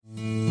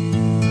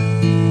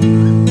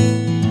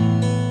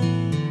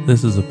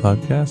This is a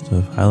podcast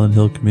of Highland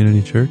Hill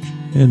Community Church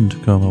in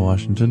Tacoma,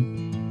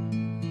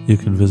 Washington. You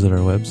can visit our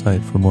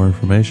website for more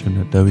information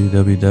at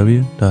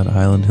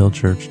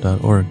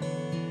www.highlandhillchurch.org.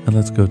 And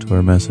let's go to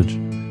our message.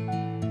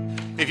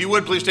 If you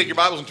would, please take your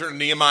Bibles and turn to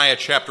Nehemiah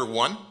chapter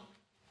 1.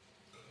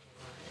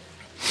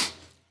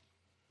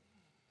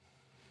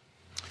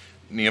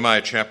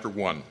 Nehemiah chapter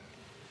 1.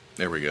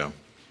 There we go.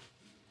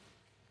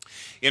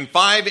 In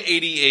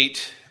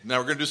 588, now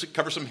we're going to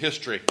cover some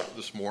history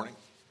this morning.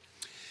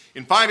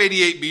 In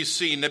 588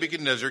 BC,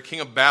 Nebuchadnezzar, king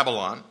of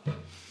Babylon,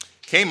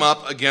 came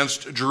up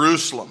against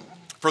Jerusalem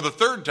for the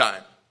third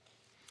time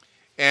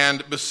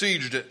and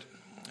besieged it.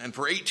 And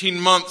for 18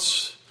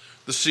 months,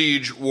 the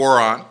siege wore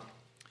on.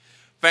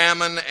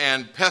 Famine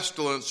and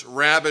pestilence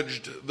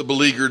ravaged the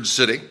beleaguered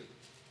city.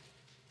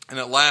 And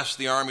at last,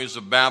 the armies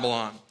of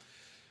Babylon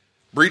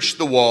breached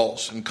the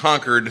walls and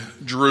conquered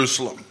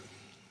Jerusalem.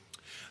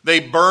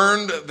 They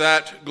burned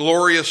that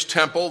glorious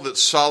temple that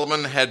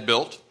Solomon had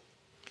built.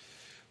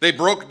 They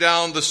broke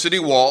down the city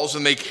walls,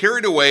 and they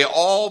carried away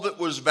all that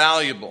was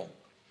valuable,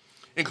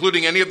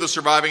 including any of the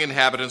surviving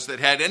inhabitants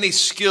that had any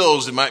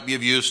skills that might be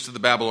of use to the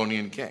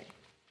Babylonian king.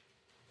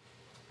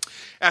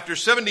 After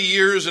 70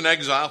 years in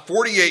exile,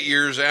 48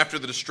 years after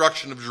the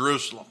destruction of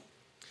Jerusalem,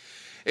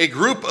 a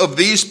group of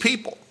these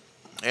people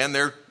and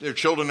their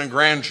children and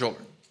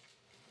grandchildren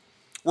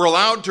were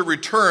allowed to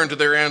return to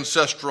their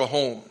ancestral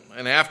home.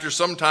 And after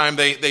some time,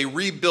 they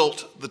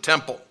rebuilt the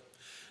temple.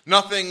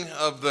 Nothing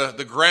of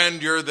the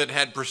grandeur that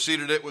had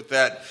preceded it with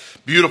that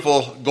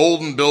beautiful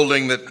golden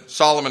building that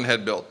Solomon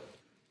had built.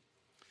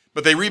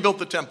 But they rebuilt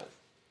the temple.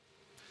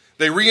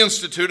 They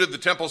reinstituted the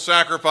temple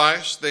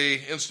sacrifice. They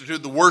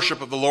instituted the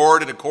worship of the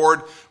Lord in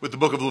accord with the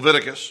book of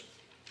Leviticus.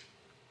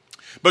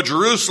 But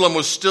Jerusalem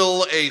was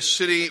still a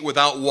city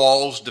without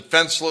walls,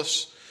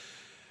 defenseless,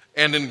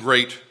 and in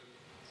great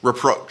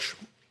reproach.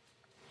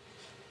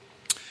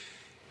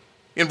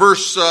 In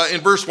verse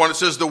 1, it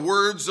says, the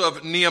words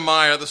of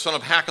Nehemiah, the son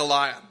of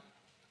Hakaliah.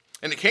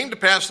 And it came to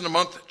pass in the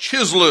month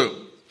Chislew.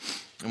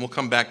 And we'll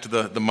come back to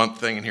the month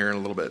thing in here in a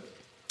little bit.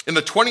 In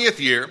the 20th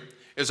year,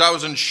 as I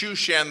was in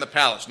Shushan the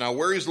palace. Now,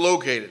 where he's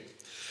located.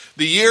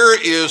 The year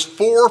is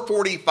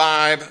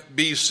 445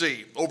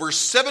 BC. Over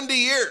 70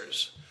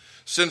 years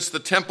since the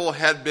temple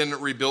had been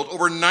rebuilt.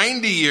 Over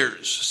 90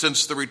 years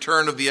since the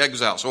return of the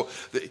exile. So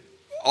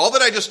all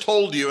that I just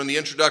told you in the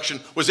introduction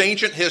was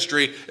ancient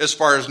history as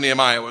far as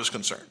Nehemiah was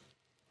concerned.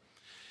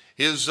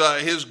 His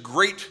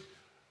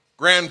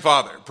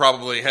great-grandfather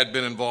probably had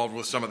been involved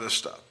with some of this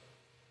stuff.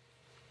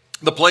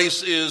 The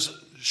place is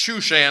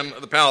Shushan,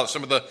 the palace.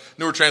 Some of the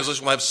newer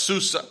translations will have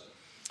Susa.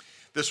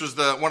 This was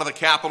one of the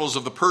capitals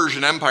of the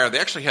Persian Empire. They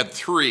actually had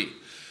three.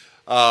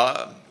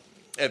 At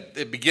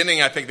the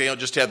beginning, I think they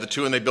just had the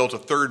two, and they built a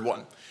third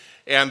one.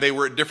 And they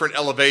were at different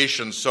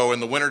elevations. So in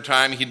the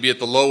wintertime, he'd be at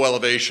the low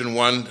elevation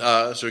one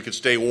so he could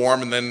stay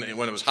warm. And then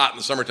when it was hot in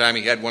the summertime,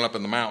 he had one up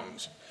in the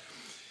mountains.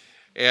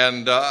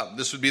 And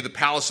this would be the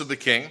palace of the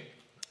king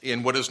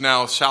in what is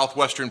now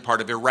southwestern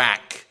part of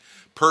Iraq.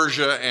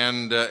 Persia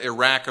and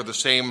Iraq are the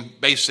same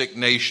basic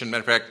nation.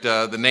 Matter of fact,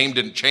 the name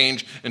didn't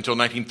change until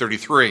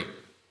 1933.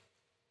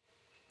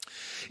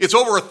 It's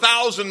over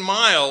 1,000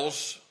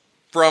 miles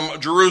from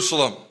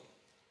Jerusalem.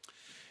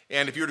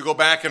 And if you were to go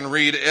back and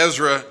read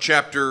Ezra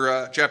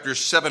chapters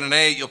 7 and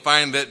 8, you'll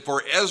find that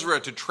for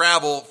Ezra to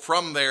travel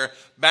from there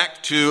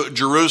back to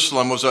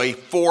Jerusalem was a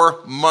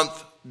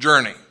 4-month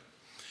journey.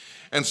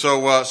 And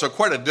so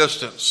quite a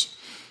distance.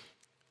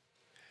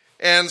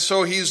 And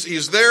so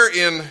he's there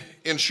in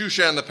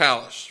Shushan the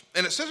palace.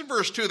 And it says in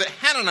verse 2 that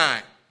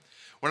Hanani,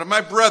 one of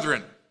my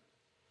brethren,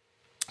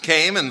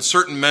 came, and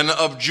certain men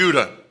of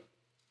Judah.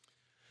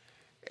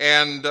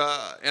 And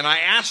I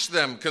asked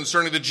them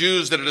concerning the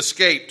Jews that had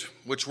escaped,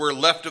 which were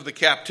left of the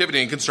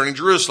captivity, and concerning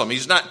Jerusalem. He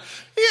has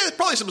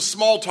probably some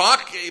small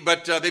talk,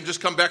 but they've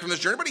just come back from this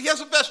journey, but he has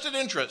a vested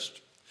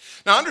interest.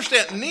 Now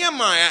understand,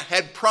 Nehemiah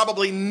had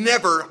probably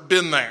never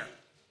been there.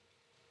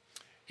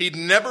 He'd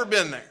never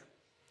been there.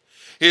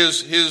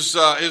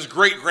 His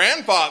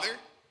great-grandfather,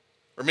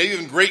 or maybe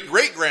even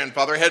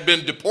great-great-grandfather, had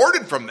been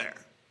deported from there.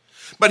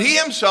 But he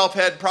himself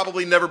had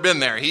probably never been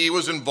there. He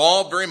was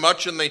involved very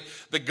much in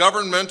the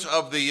government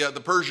of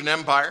the Persian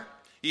Empire.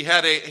 He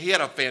had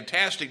a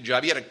fantastic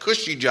job. He had a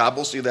cushy job.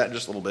 We'll see that in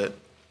just a little bit.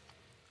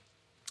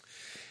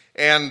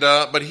 And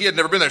but he had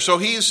never been there. So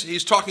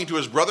he's talking to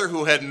his brother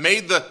who had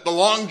made the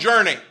long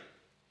journey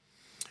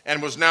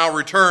and was now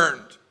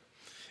returned.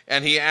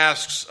 And he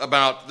asks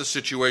about the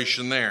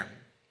situation there.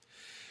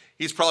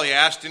 He's probably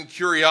asked in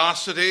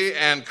curiosity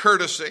and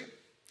courtesy.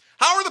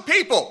 How are the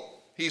people?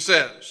 He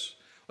says.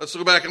 Let's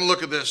go back and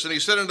look at this. And he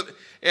said,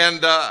 he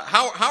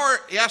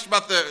asked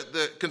about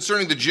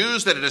concerning the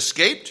Jews that had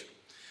escaped,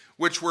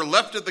 which were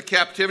left of the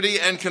captivity,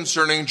 and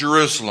concerning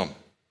Jerusalem.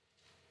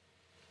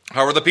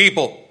 How are the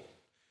people?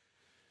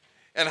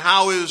 And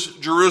how is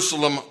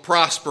Jerusalem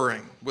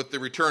prospering with the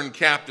returned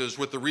captives,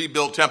 with the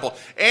rebuilt temple?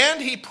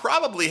 And he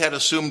probably had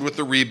assumed with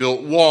the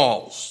rebuilt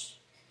walls.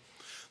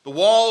 The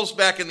walls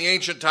back in the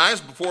ancient times,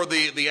 before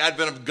the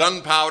advent of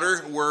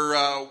gunpowder,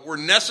 were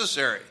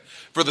necessary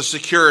for the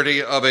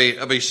security of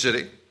a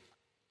city.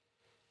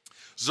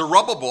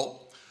 Zerubbabel,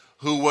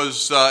 who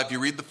was, if you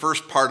read the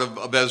first part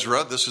of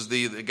Ezra, this is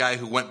the guy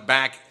who went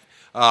back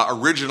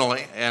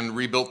originally and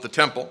rebuilt the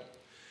temple.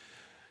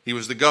 He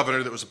was the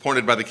governor that was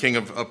appointed by the king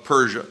of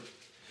Persia.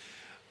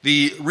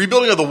 The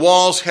rebuilding of the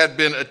walls had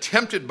been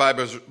attempted by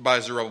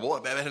Zerubbabel.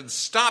 It had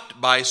stopped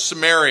by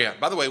Samaria.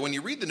 By the way, when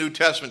you read the New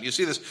Testament, you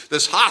see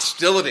this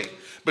hostility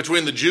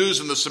between the Jews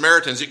and the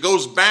Samaritans. It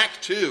goes back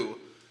to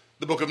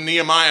the book of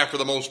Nehemiah for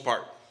the most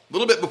part. A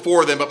little bit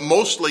before then, but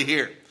mostly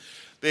here.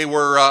 They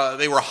were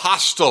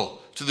hostile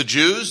to the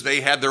Jews.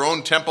 They had their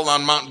own temple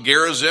on Mount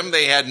Gerizim.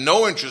 They had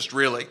no interest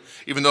really,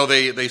 even though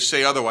they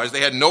say otherwise,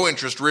 they had no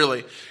interest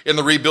really in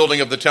the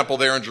rebuilding of the temple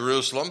there in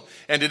Jerusalem,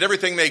 and did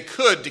everything they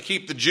could to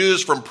keep the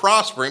Jews from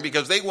prospering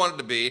because they wanted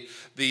to be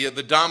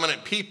the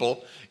dominant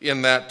people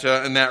in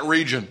that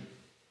region.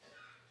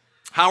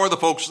 How are the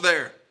folks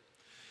there?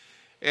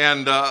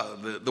 And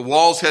the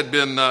walls had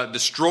been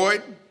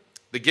destroyed.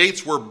 The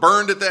gates were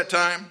burned at that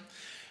time.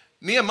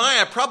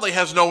 Nehemiah probably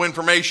has no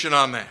information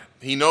on that.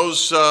 He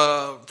knows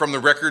from the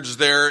records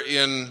there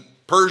in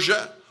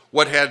Persia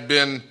what had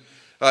been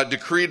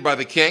decreed by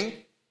the king.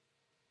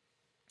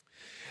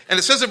 And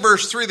it says in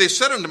verse 3, they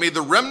said unto me,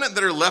 the remnant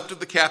that are left of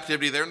the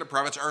captivity there in the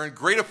province are in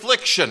great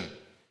affliction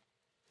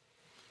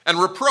and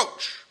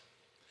reproach.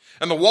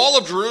 And the wall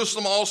of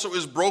Jerusalem also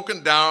is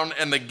broken down,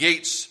 and the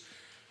gates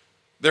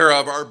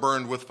thereof are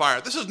burned with fire.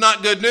 This is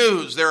not good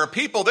news. There are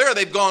people there,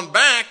 they've gone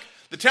back,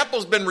 the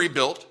temple's been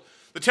rebuilt,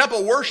 the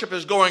temple worship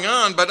is going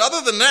on, but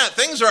other than that,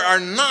 things are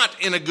not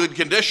in a good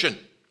condition.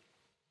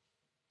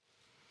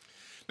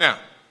 Now,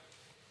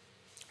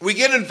 we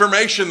get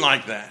information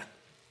like that,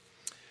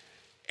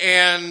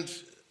 and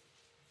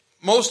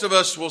most of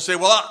us will say,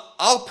 well,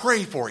 I'll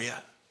pray for you,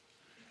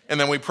 and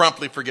then we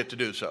promptly forget to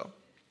do so.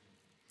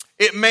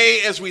 It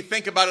may, as we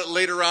think about it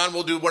later on,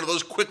 we'll do one of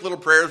those quick little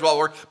prayers while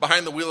we're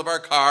behind the wheel of our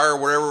car or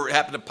wherever it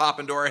happened to pop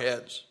into our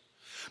heads.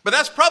 But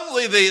that's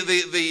probably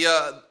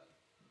the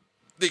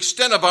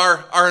extent of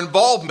our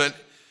involvement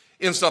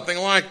in something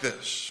like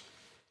this.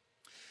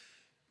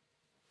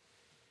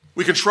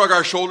 We can shrug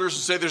our shoulders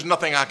and say there's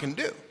nothing I can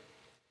do.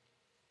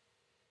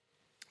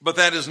 But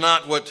that is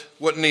not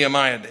what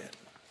Nehemiah did.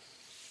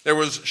 There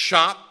was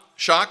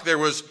shock, there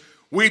was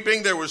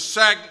weeping, there was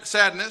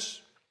sadness.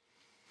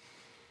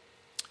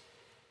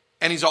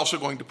 And he's also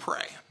going to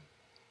pray.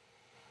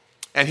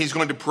 And he's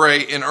going to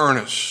pray in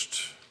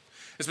earnest.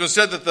 It's been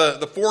said that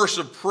the force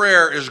of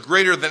prayer is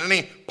greater than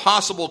any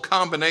possible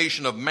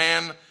combination of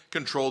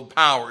man-controlled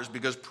powers,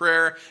 because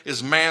prayer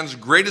is man's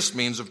greatest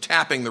means of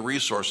tapping the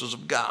resources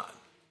of God.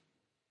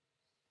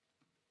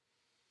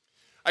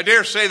 I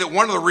dare say that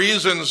one of the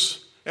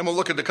reasons, and we'll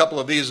look at a couple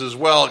of these as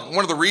well,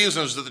 one of the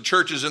reasons that the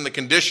church is in the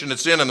condition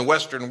it's in the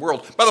Western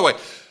world. By the way,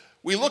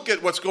 we look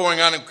at what's going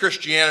on in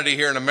Christianity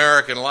here in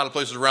America and a lot of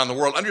places around the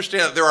world.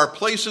 Understand that there are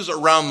places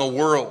around the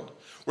world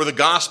where the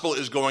gospel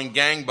is going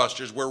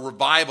gangbusters, where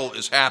revival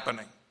is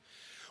happening.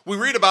 We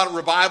read about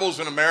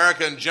revivals in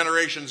America and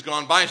generations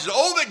gone by and say,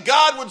 oh, that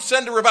God would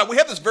send a revival. We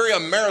have this very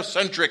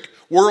Americentric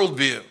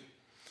worldview.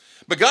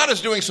 But God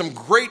is doing some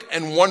great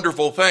and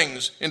wonderful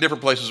things in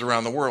different places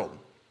around the world.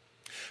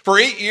 For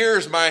 8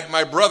 years,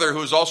 my brother,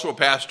 who is also a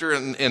pastor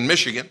in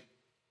Michigan,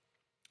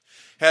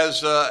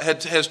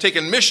 has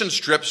taken mission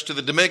trips to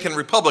the Dominican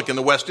Republic in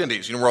the West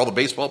Indies, where all the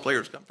baseball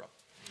players come from.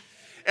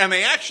 And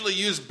they actually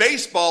use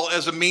baseball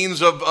as a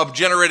means of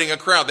generating a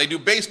crowd. They do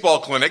baseball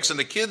clinics, and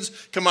the kids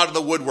come out of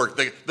the woodwork.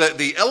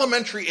 The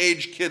elementary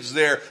age kids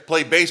there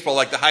play baseball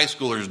like the high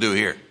schoolers do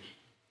here.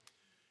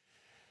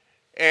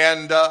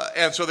 And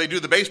so they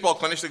do the baseball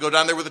clinics. They go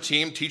down there with a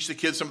team, teach the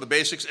kids some of the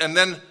basics, and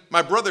then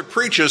my brother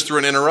preaches through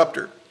an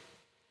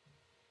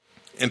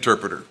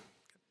interpreter.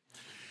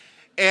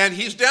 And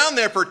he's down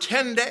there for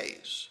 10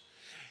 days.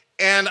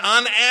 And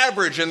on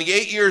average, in the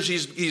 8 years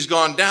he's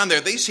gone down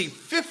there, they see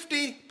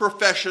 50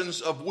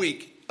 professions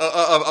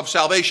of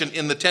salvation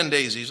in the 10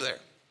 days he's there.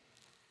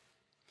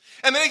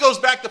 And then he goes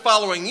back the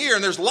following year,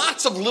 and there's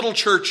lots of little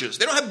churches.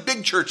 They don't have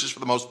big churches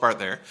for the most part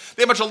there.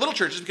 They have a bunch of little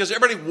churches because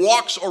everybody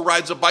walks or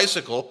rides a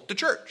bicycle to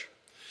church.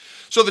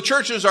 So the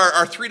churches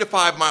are 3 to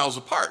 5 miles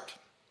apart.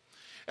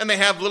 And they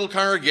have little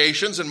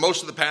congregations, and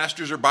most of the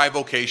pastors are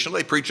bivocational.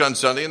 They preach on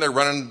Sunday, and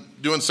they're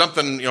doing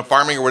something,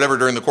 farming or whatever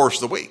during the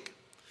course of the week.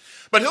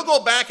 But he'll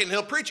go back and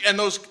he'll preach, and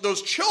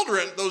those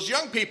children, those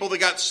young people that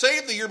got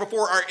saved the year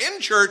before are in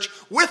church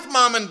with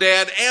mom and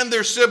dad and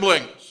their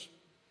siblings.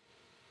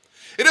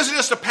 It isn't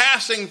just a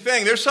passing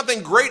thing. There's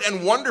something great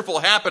and wonderful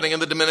happening in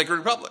the Dominican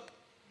Republic.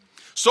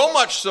 So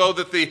much so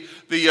that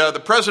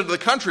the president of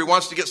the country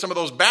wants to get some of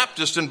those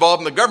Baptists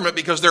involved in the government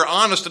because they're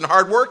honest and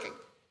hardworking.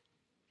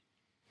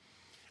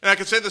 And I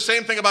could say the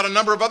same thing about a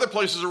number of other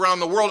places around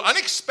the world,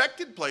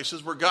 unexpected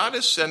places where God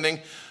is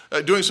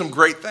doing some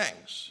great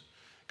things.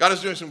 God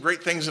is doing some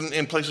great things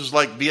in places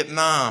like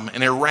Vietnam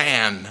and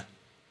Iran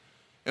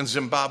and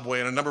Zimbabwe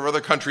and a number of other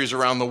countries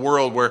around the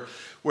world where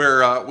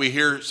we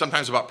hear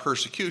sometimes about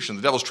persecution.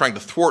 The devil's trying to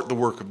thwart the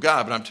work of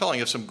God, but I'm telling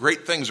you, some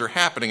great things are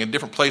happening in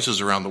different places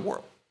around the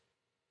world.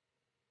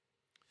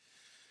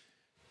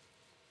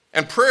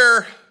 And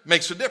prayer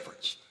makes a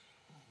difference.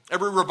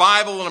 Every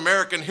revival in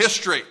American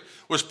history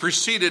was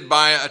preceded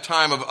by a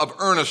time of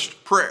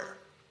earnest prayer.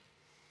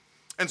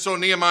 And so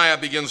Nehemiah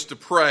begins to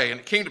pray. And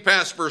it came to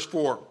pass, verse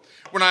 4,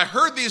 when I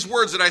heard these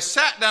words that I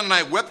sat down and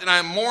I wept and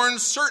I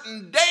mourned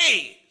certain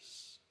days.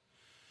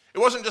 It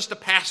wasn't just a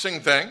passing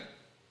thing.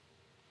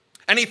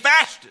 And he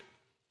fasted.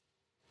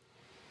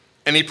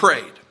 And he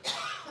prayed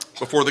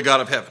before the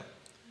God of heaven.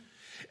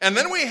 And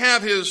then we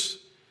have his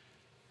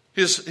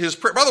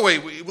prayer. By the way,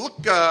 we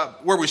look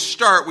where we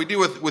start. We do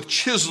with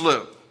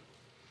Chislev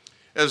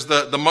as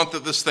the month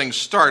that this thing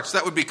starts.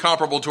 That would be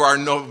comparable to our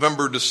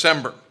November,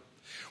 December.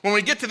 When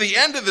we get to the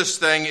end of this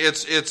thing,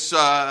 it's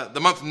the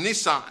month of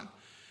Nisan,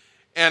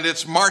 and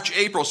it's March,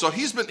 April. So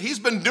he's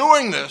been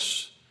doing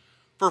this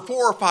for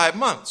 4 or 5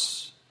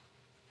 months.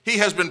 He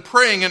has been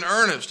praying in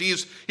earnest.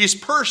 He's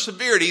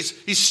persevered.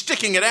 He's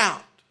sticking it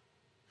out.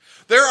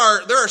 There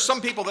are some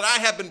people that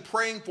I have been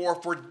praying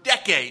for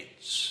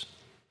decades.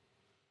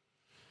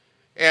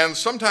 And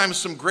sometimes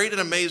some great and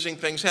amazing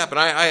things happen.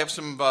 I have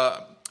some,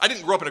 I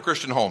didn't grow up in a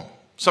Christian home.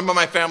 Some of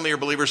my family are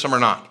believers, some are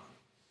not.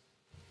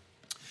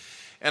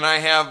 And I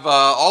have,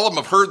 all of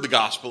them have heard the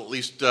gospel, at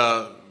least,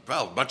 a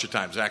bunch of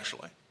times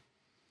actually.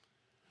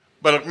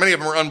 But many of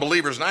them are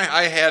unbelievers. And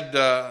I had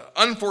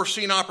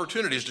unforeseen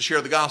opportunities to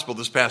share the gospel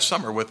this past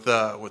summer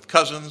with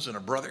cousins and a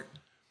brother.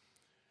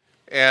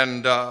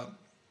 And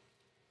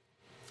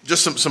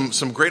just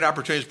some great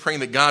opportunities,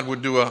 praying that God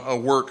would do a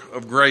work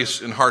of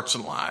grace in hearts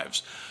and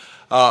lives.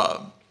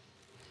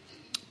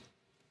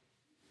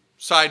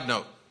 Side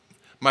note,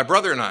 my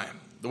brother and I,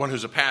 the one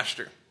who's a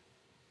pastor,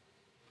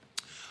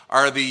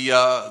 are the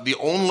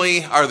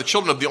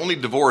children of the only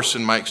divorce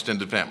in my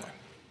extended family.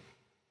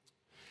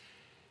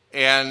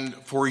 And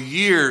for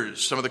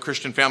years, some of the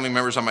Christian family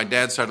members on my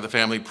dad's side of the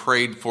family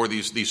prayed for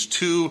these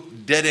 2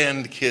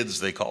 dead-end kids,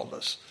 they called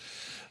us.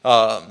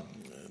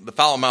 The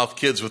foul-mouthed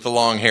kids with the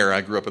long hair.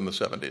 I grew up in the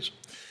 70s.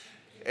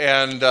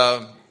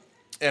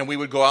 And we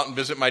would go out and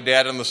visit my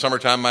dad in the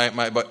summertime. My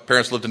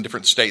parents lived in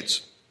different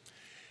states.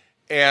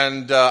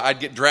 And I'd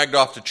get dragged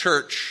off to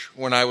church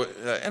when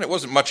and it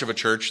wasn't much of a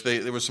church.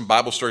 There was some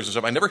Bible stories and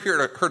stuff. I never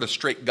heard a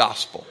straight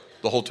gospel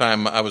the whole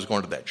time I was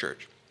going to that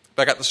church.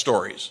 But I got the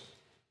stories.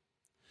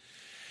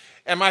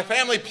 And my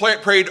family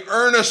prayed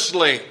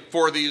earnestly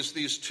for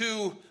these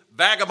 2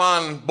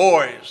 vagabond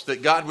boys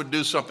that God would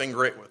do something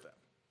great with them.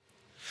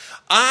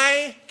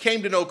 I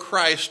came to know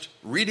Christ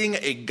reading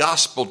a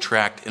gospel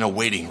tract in a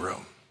waiting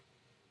room.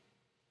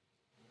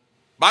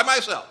 By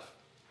myself.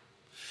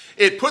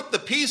 It put the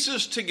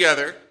pieces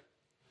together,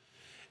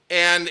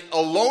 and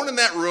alone in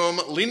that room,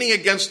 leaning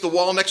against the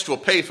wall next to a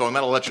payphone,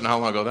 that'll let you know how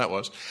long ago that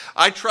was,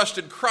 I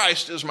trusted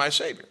Christ as my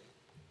Savior.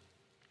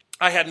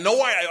 I had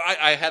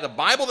a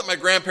Bible that my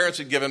grandparents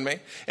had given me,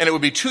 and it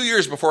would be 2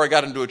 years before I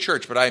got into a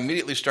church, but I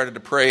immediately started to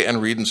pray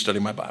and read and study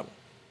my Bible.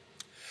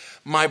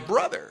 My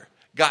brother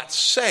got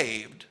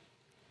saved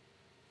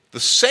the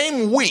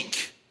same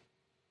week,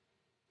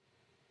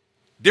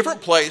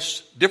 different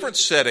place, different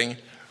setting,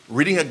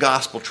 reading a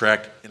gospel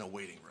tract in a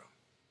waiting room.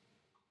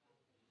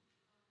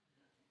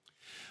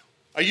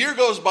 A year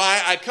goes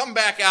by, I come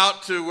back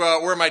out to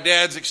where my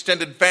dad's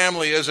extended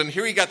family is, and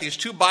here he got these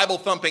 2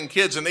 Bible-thumping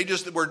kids, and they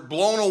just were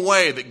blown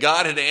away that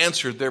God had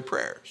answered their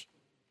prayers.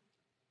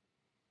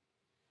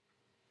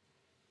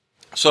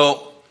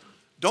 So,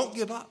 don't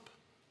give up.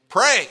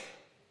 Pray.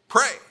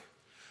 Pray.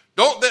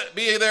 Don't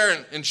be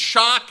there in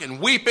shock and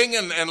weeping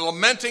and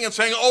lamenting and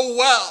saying, oh,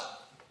 well.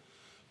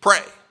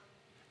 Pray.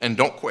 And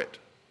don't quit.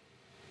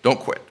 Don't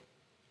quit.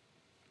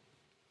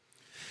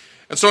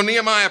 And so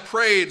Nehemiah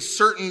prayed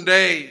certain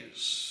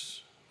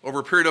days over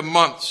a period of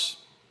months.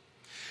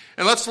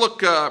 And let's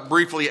look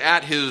briefly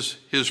at his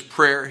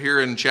prayer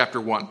here in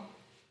chapter 1.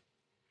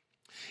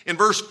 In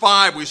verse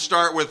 5, we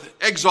start with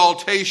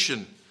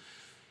exaltation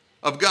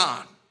of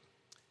God.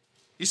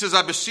 He says,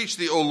 I beseech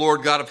thee, O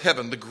Lord God of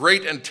heaven, the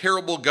great and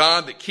terrible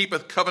God that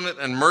keepeth covenant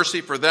and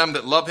mercy for them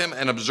that love him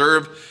and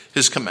observe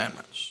his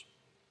commandments.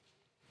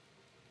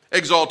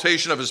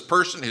 Exaltation of his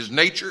person, his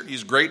nature.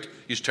 He's great.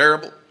 He's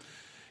terrible.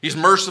 He's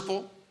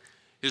merciful.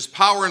 His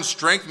power and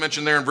strength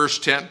mentioned there in verse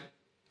 10.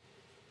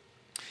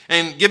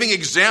 And giving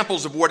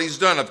examples of what he's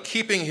done, of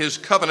keeping his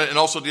covenant and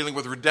also dealing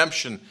with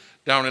redemption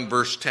down in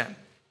verse 10.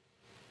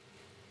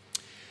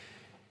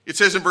 It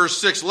says in verse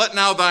 6, let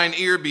now thine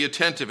ear be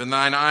attentive and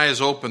thine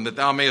eyes open, that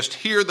thou mayest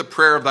hear the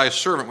prayer of thy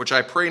servant, which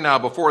I pray now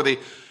before thee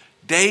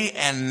day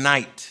and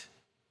night.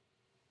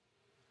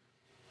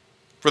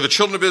 For the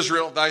children of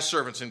Israel, thy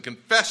servants, and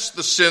confess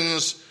the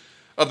sins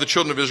of the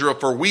children of Israel,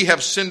 for we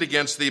have sinned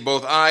against thee,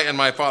 both I and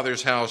my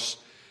father's house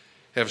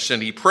have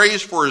sinned. He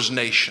prays for his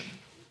nation,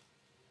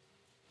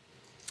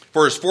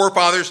 for his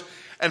forefathers,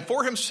 and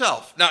for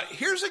himself. Now,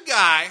 here's a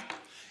guy,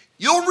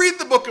 you'll read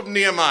the book of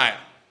Nehemiah.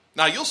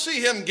 Now, you'll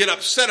see him get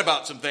upset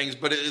about some things,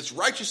 but it's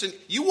righteous, and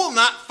you will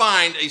not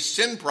find a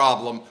sin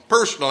problem,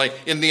 personally,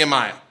 in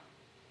Nehemiah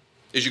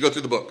as you go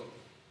through the book.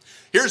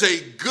 Here's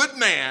a good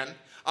man,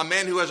 a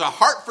man who has a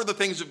heart for the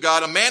things of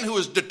God, a man who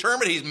is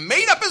determined, he's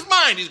made up his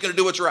mind he's going to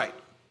do what's right.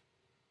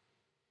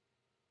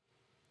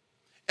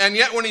 And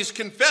yet when he's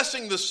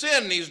confessing the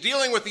sin, he's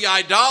dealing with the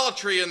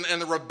idolatry and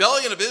the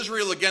rebellion of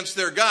Israel against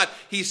their God,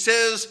 he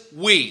says,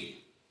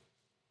 we.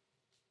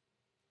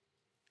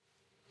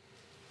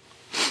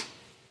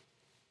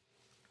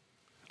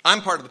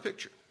 I'm part of the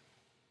picture.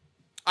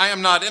 I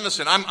am not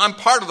innocent. I'm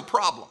part of the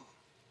problem.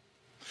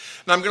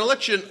 Now, I'm going to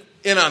let you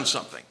in on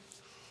something.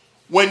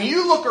 When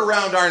you look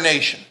around our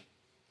nation,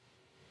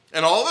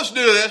 and all of us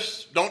do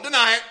this, don't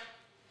deny it,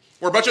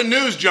 we're a bunch of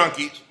news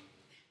junkies.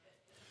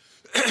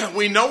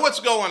 We know what's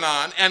going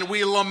on, and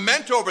we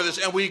lament over this,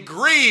 and we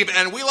grieve,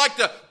 and we like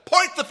to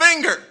point the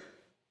finger.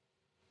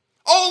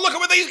 Oh, look at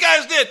what these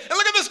guys did, and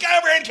look at this guy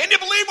over here, and can you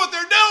believe what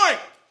they're doing?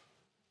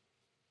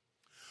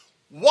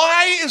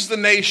 Why is the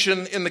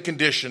nation in the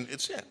condition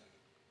it's in?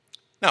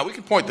 Now, we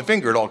can point the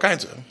finger at all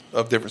kinds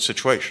of different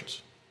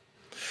situations.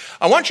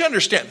 I want you to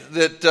understand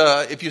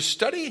that if you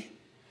study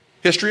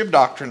history of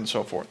doctrine and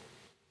so forth,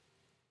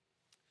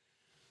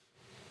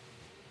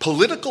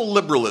 political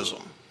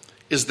liberalism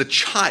is the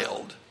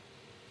child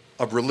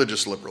of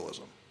religious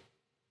liberalism.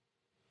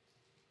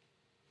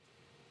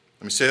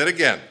 Let me say that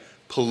again.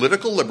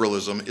 Political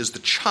liberalism is the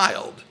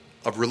child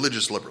of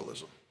religious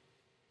liberalism.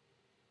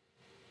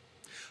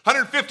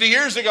 150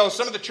 years ago,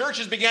 some of the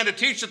churches began to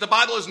teach that the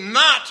Bible is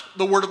not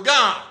the Word of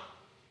God.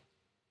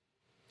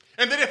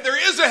 And that if there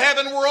is a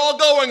heaven, we're all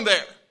going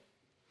there.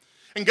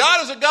 And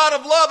God is a God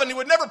of love, and he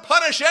would never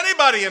punish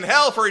anybody in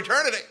hell for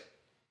eternity.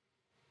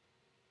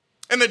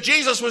 And that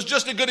Jesus was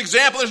just a good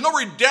example. There's no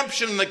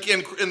redemption in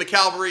the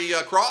Calvary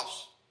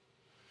cross.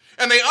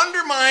 And they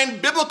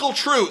undermined biblical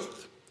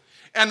truth.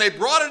 And they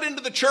brought it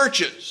into the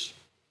churches.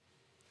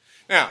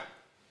 Now,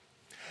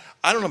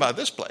 I don't know about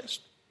this place,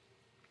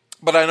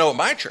 but I know at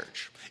my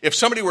church, if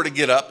somebody were to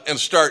get up and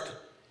start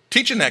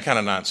teaching that kind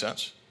of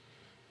nonsense,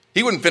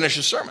 he wouldn't finish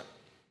his sermon.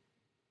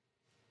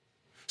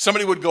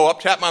 Somebody would go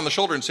up, tap him on the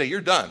shoulder, and say,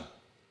 "You're done."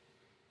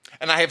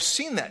 And I have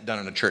seen that done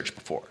in a church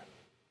before.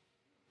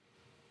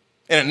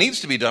 And it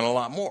needs to be done a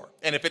lot more.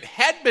 And if it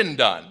had been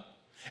done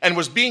and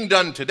was being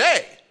done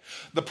today,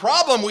 the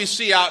problem we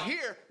see out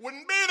here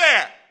wouldn't be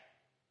there.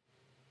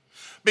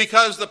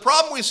 Because the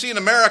problem we see in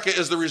America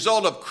is the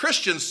result of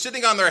Christians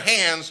sitting on their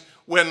hands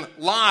when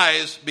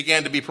lies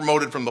began to be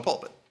promoted from the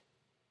pulpit.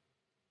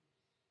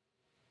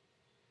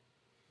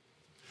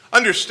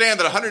 Understand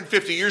that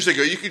 150 years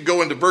ago, you could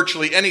go into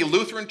virtually any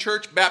Lutheran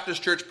church,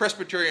 Baptist church,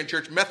 Presbyterian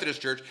church,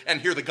 Methodist church,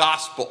 and hear the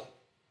gospel.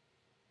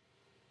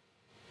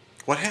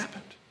 What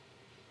happened?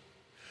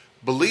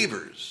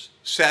 Believers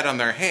sat on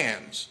their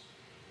hands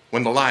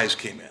when the lies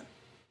came in.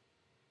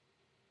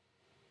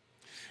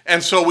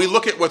 And so we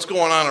look at what's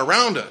going on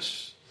around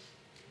us,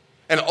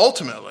 and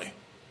ultimately,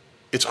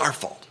 it's our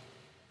fault.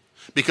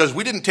 Because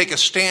we didn't take a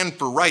stand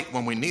for right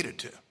when we needed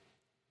to.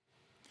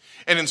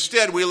 And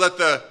instead, we let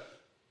the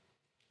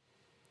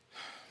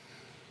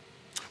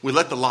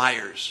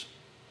liars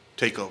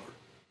take over.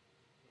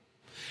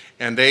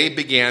 And they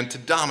began to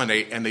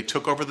dominate, and they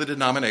took over the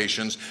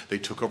denominations, they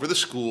took over the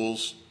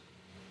schools,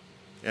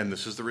 and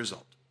this is the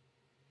result.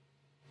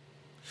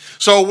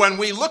 So when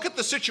we look at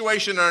the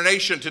situation in our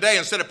nation today,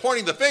 instead of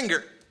pointing the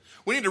finger,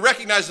 we need to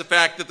recognize the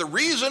fact that the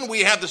reason we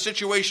have the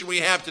situation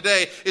we have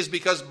today is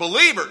because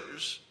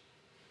believers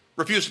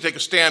refused to take a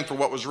stand for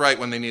what was right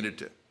when they needed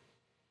to.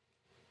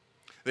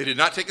 They did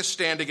not take a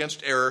stand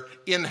against error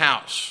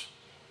in-house.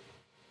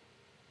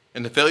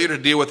 And the failure to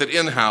deal with it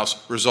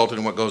in-house resulted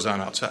in what goes on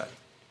outside.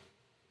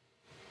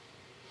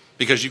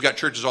 Because you've got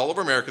churches all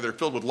over America that are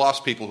filled with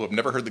lost people who have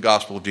never heard the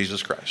gospel of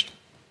Jesus Christ.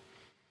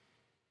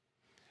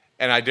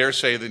 And I dare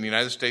say that in the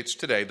United States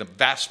today, the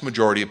vast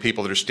majority of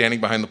people that are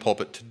standing behind the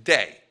pulpit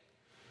today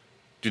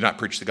do not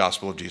preach the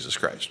gospel of Jesus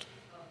Christ.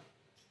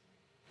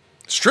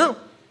 It's true.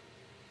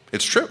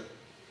 It's true.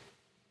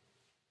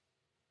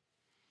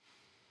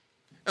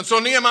 And so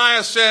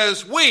Nehemiah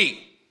says,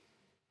 we.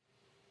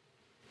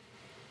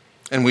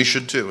 And we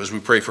should too, as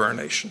we pray for our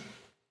nation.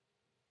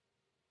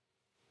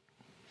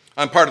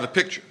 I'm part of the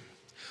picture.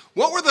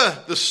 What were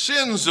the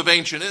sins of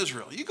ancient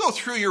Israel? You go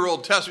through your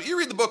Old Testament. You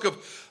read the book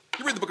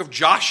of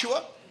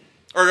Joshua,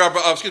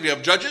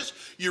 of Judges.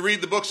 You read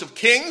the books of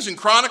Kings and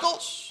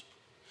Chronicles.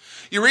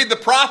 You read the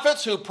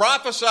prophets who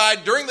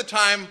prophesied during the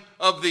time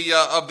of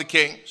the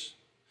kings.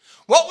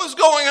 What was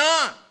going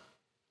on?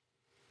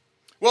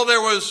 Well,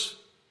 there was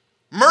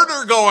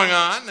murder going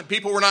on, and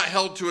people were not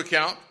held to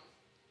account.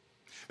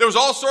 There was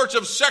all sorts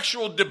of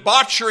sexual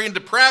debauchery and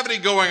depravity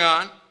going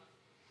on.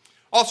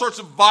 All sorts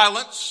of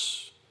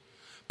violence.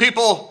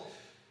 People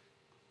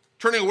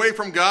turning away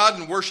from God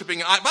and worshiping.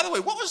 By the way,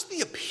 what was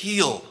the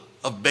appeal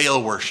of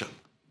Baal worship?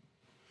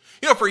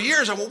 You know, for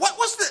years, what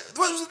was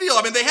the deal?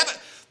 I mean,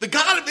 the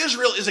God of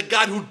Israel is a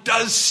God who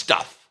does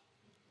stuff.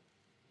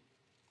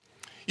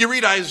 You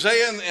read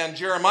Isaiah and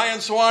Jeremiah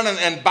and so on,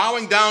 and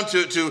bowing down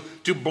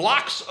to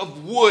blocks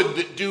of wood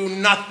that do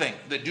nothing,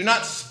 that do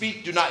not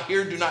speak, do not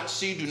hear, do not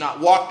see, do not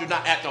walk, do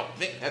not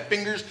have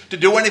fingers to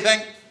do anything.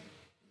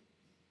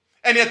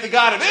 And yet the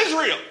God of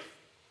Israel,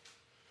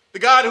 the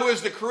God who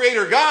is the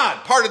creator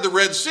God, parted the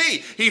Red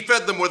Sea. He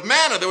fed them with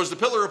manna. There was the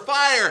pillar of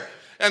fire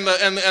and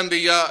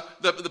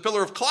the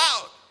pillar of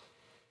cloud.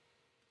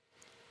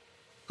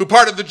 who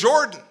parted the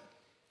Jordan,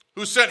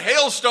 who sent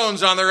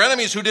hailstones on their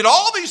enemies, who did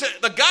all these,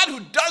 the God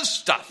who does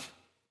stuff.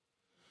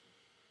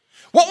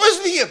 What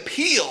was the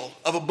appeal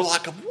of a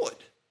block of wood?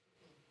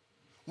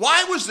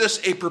 Why was this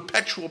a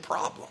perpetual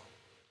problem?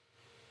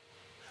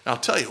 And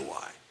I'll tell you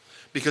why.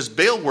 Because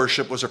Baal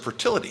worship was a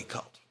fertility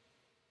cult.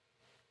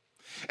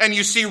 And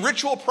you see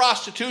ritual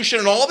prostitution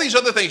and all these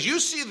other things. You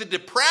see the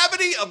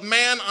depravity of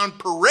man on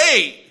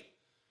parade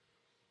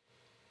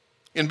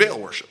in Baal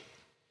worship.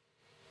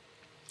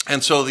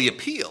 And so the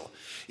appeal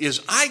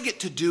is I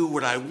get to do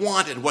what I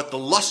want and what the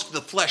lust of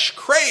the flesh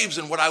craves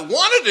and what I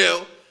want to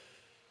do,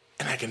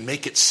 and I can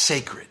make it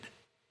sacred.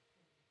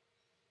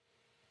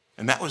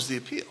 And that was the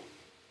appeal.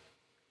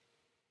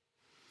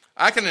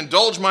 I can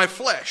indulge my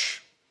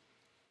flesh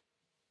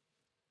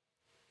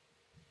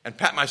and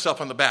pat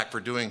myself on the back for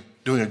doing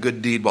a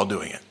good deed while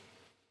doing it.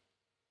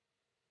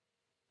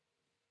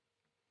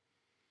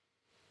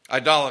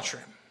 Idolatry,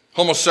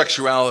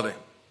 homosexuality.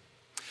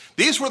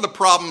 These were the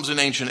problems in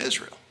ancient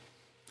Israel.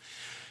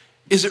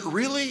 Is it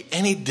really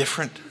any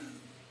different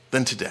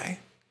than today?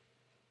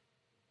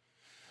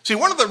 See,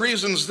 one of the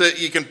reasons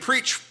that you can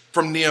preach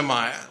from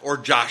Nehemiah or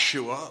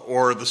Joshua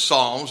or the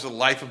Psalms, the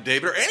life of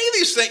David, or any of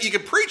these things, you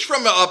can preach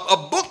from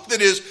a book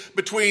that is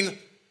between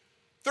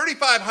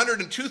 3,500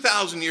 and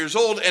 2,000 years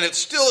old, and it's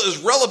still as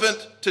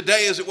relevant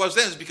today as it was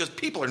then, is because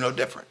people are no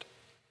different.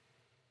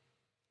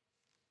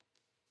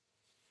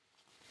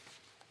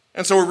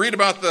 And so we read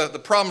about the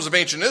problems of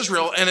ancient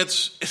Israel, and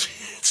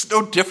it's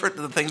no different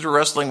than the things we're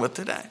wrestling with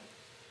today,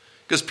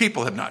 because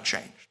people have not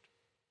changed.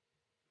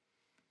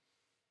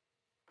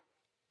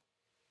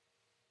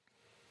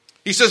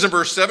 He says in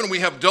verse 7, we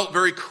have dealt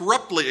very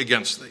corruptly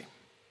against thee,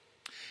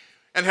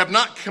 and have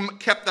not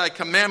kept thy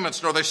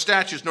commandments, nor thy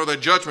statutes, nor thy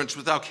judgments,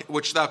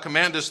 which thou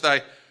commandest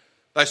thy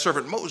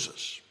servant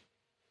Moses.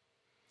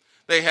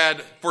 They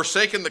had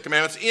forsaken the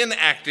commandments in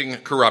acting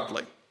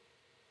corruptly,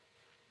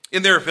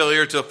 in their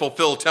failure to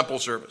fulfill temple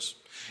service,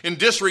 in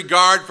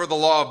disregard for the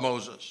law of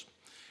Moses,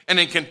 and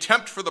in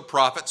contempt for the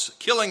prophets,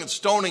 killing and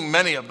stoning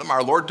many of them.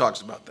 Our Lord talks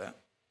about that.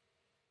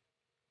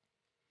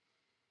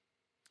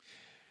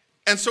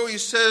 And so he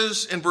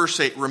says in verse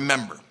 8,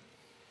 remember.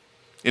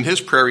 In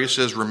his prayer he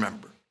says,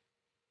 remember.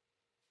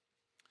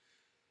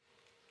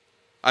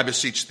 I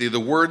beseech thee, the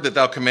word that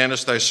thou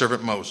commandest thy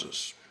servant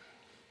Moses.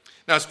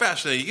 Now it's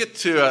fascinating. You get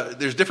to,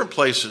 there's different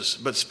places,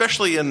 but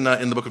especially in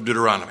the book of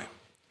Deuteronomy.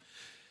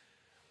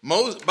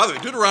 By the way,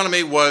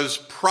 Deuteronomy was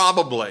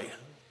probably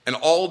an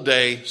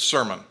all-day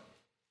sermon.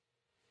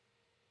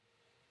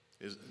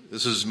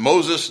 This is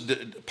Moses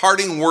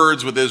parting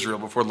words with Israel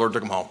before the Lord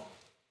took him home.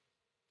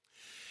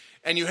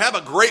 And you have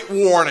a great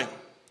warning,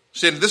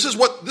 saying this is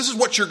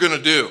what you're going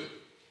to do.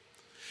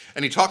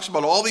 And he talks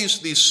about all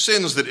these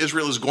sins that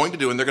Israel is going to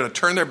do, and they're going to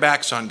turn their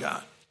backs on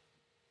God.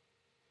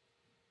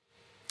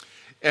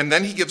 And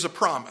then he gives a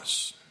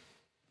promise.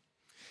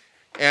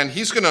 And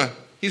he's going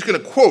to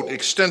quote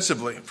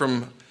extensively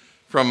from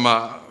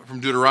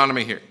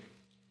Deuteronomy here.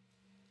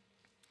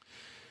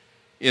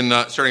 In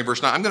starting in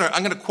verse 9, I'm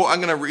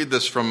going to read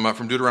this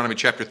from Deuteronomy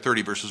chapter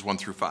 30, verses 1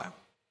 through 5.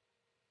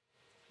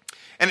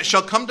 And it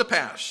shall come to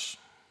pass,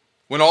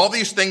 when all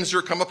these things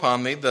are come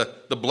upon thee,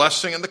 the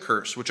blessing and the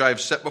curse, which I have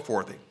set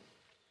before thee,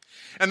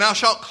 and thou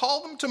shalt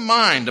call them to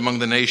mind among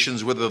the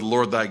nations whither the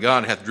Lord thy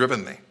God hath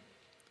driven thee,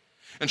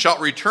 and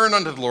shalt return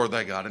unto the Lord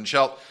thy God, and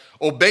shalt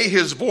obey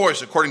his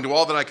voice according to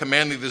all that I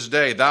command thee this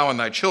day, thou and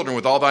thy children,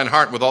 with all thine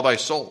heart and with all thy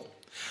soul,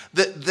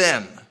 that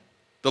then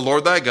the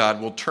Lord thy God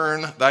will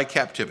turn thy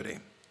captivity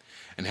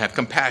and have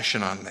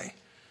compassion on thee,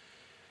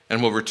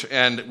 and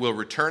will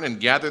return and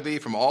gather thee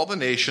from all the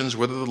nations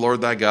whither the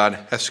Lord thy God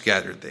hath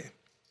scattered thee.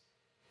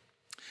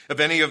 If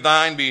any of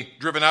thine be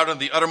driven out into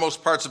the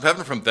uttermost parts of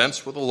heaven, from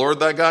thence will the Lord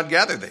thy God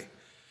gather thee,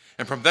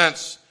 and from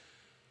thence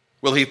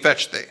will he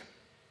fetch thee.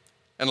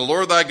 And the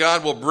Lord thy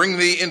God will bring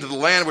thee into the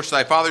land which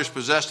thy fathers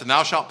possessed, and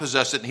thou shalt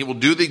possess it, and he will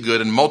do thee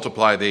good and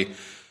multiply thee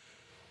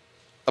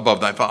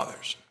above thy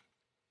fathers.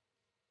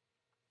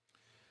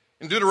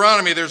 In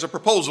Deuteronomy, there's a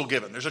proposal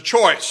given. There's a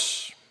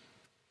choice.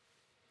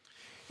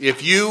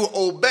 If you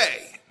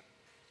obey,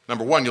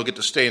 number one, you'll get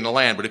to stay in the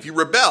land. But if you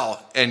rebel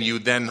and you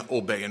then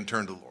obey and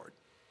turn to the Lord,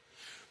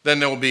 then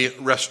there will be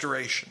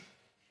restoration.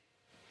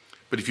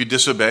 But if you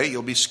disobey,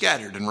 you'll be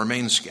scattered and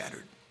remain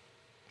scattered.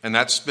 And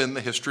that's been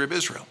the history of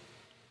Israel.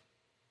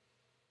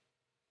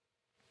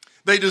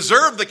 They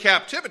deserve the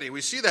captivity.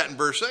 We see that in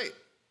verse 8.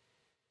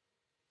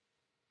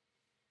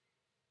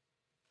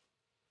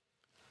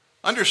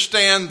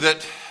 Understand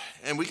that,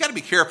 and we got to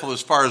be careful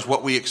as far as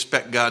what we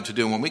expect God to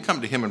do. When we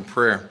come to him in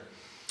prayer,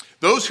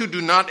 those who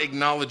do not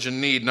acknowledge a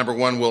need, number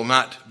one, will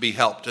not be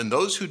helped. And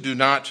those who do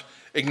not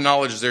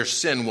acknowledge their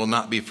sin will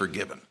not be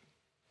forgiven.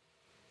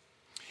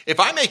 If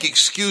I make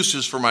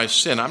excuses for my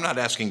sin, I'm not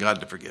asking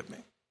God to forgive me.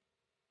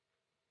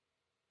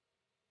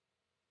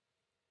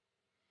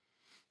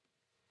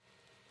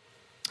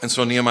 And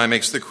so Nehemiah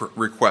makes the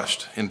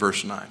request in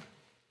verse 9.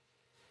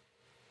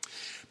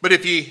 But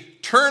if ye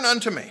turn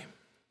unto me,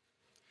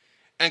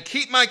 and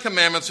keep my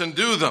commandments and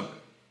do them,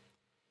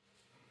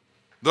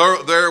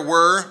 Though there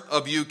were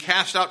of you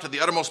cast out to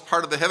the uttermost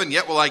part of the heaven,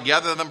 yet will I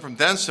gather them from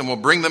thence and will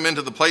bring them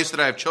into the place that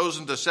I have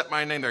chosen to set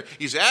my name there.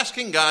 He's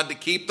asking God to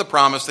keep the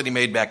promise that he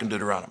made back in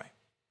Deuteronomy.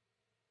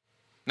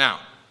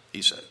 Now,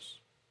 he says,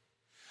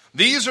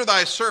 these are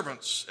thy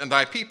servants and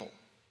thy people,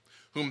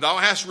 whom thou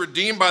hast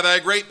redeemed by thy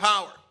great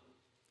power.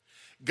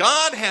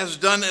 God has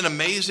done an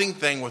amazing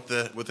thing with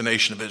the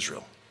nation of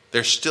Israel.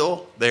 They're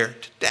still there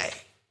today.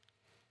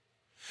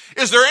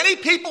 Is there any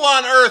people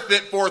on earth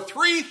that for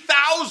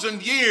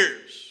 3,000 years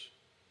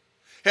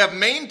have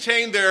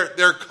maintained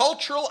their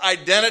cultural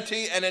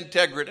identity and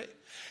integrity,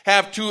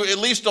 have to at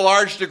least a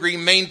large degree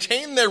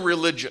maintained their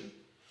religion,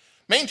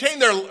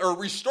 or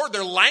restored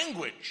their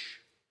language,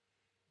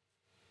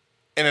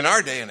 and in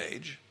our day and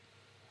age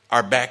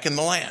are back in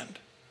the land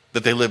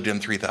that they lived in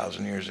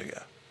 3,000 years ago?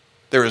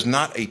 There is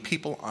not a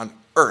people on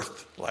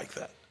earth like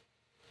that.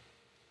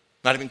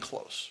 Not even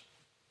close.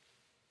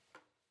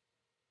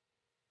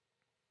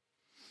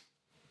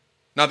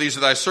 Now these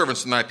are thy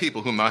servants and thy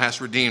people, whom thou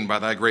hast redeemed by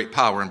thy great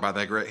power and by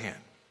thy great hand.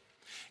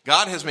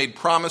 God has made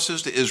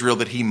promises to Israel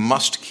that he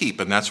must keep,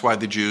 and that's why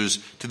the Jews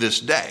to this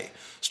day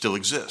still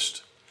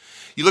exist.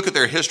 You look at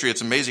their history,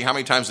 it's amazing how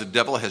many times the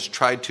devil has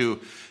tried to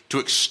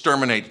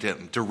exterminate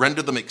them, to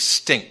render them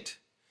extinct.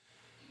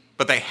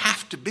 But they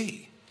have to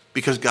be,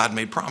 because God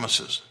made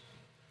promises.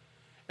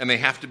 And they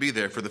have to be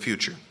there for the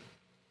future.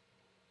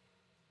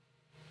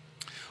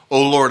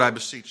 O Lord, I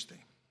beseech thee,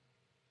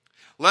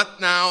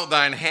 let now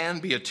thine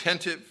hand be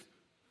attentive,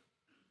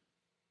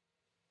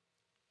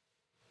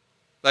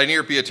 thine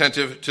ear be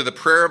attentive to the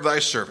prayer of thy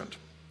servant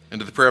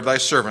and to the prayer of thy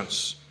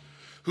servants,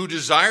 who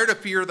desire to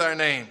fear thy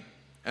name,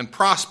 and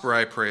prosper,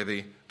 I pray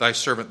thee, thy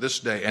servant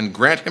this day, and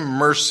grant him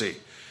mercy.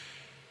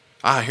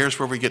 Here's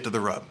where we get to the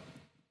rub.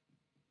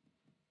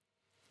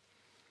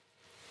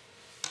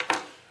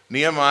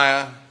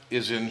 Nehemiah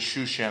is in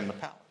Shushan the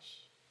palace.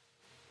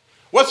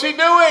 What's he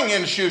doing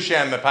in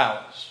Shushan the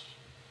palace?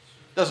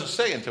 Doesn't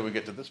say until we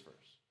get to this verse.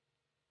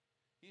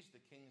 He's the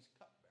king's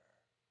cupbearer.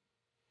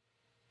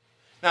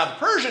 Now,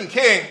 the Persian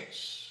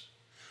kings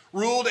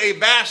ruled a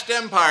vast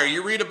empire.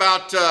 You read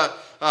about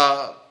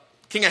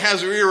King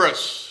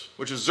Ahasuerus,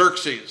 which is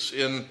Xerxes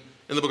in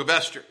the book of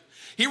Esther.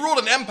 He ruled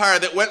an empire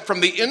that went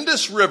from the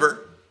Indus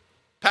River,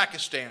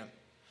 Pakistan,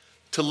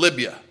 to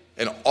Libya,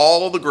 and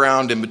all of the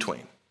ground in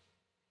between.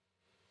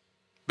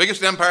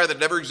 Biggest empire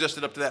that ever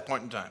existed up to that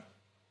point in time.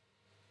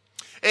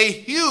 A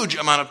huge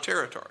amount of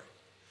territory.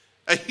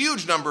 A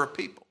huge number of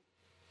people.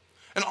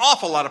 An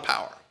awful lot of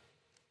power.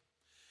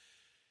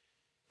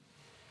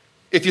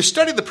 If you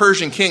study the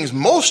Persian kings,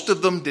 most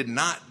of them did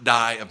not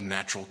die of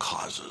natural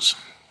causes.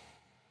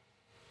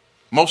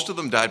 Most of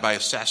them died by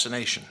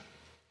assassination.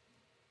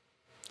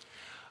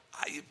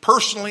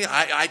 Personally,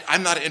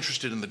 I'm not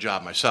interested in the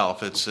job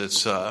myself.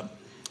 It's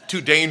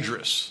too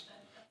dangerous.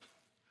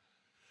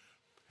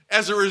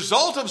 As a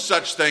result of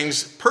such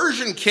things,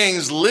 Persian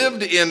kings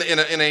lived in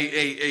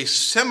a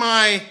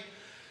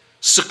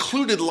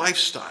semi-secluded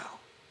lifestyle.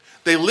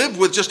 They lived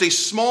with just a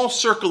small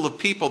circle of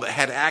people that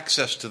had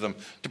access to them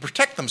to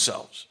protect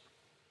themselves.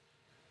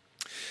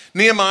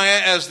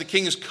 Nehemiah, as the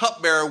king's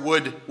cupbearer,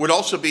 would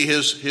also be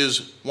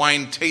his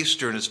wine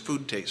taster and his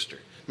food taster.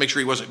 Make sure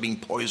he wasn't being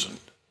poisoned.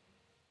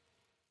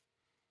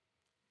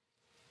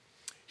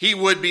 He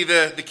would be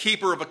the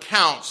keeper of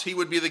accounts. He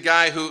would be the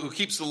guy who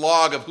keeps the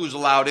log of who's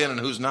allowed in and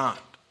who's not.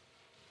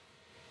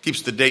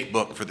 Keeps the date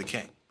book for the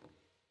king.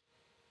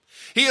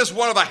 He is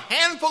one of a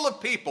handful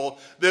of people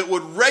that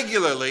would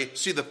regularly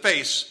see the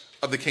face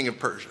of the king of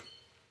Persia.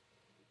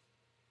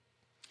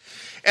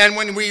 And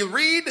when we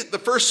read the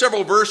first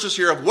several verses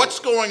here of what's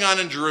going on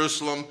in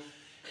Jerusalem,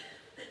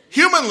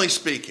 humanly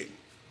speaking,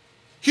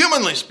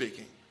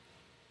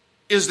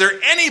 is there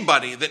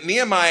anybody that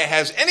Nehemiah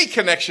has any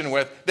connection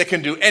with that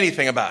can do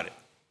anything about it?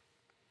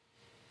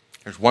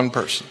 There's one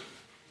person,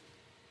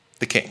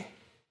 the king.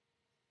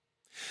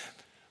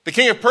 The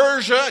king of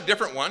Persia, a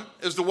different one,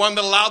 is the one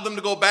that allowed them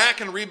to go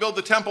back and rebuild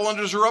the temple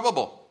under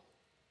Zerubbabel.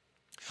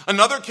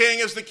 Another king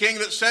is the king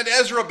that sent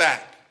Ezra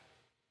back.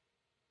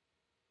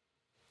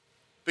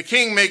 The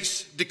king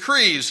makes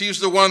decrees. He's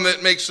the one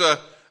that makes a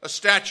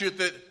statute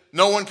that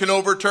no one can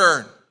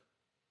overturn.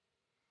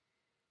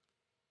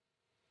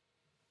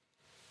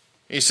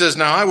 He says,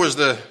 now I was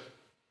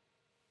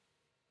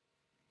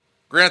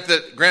grant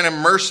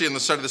him mercy in the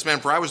sight of this man,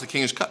 for I was the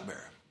king's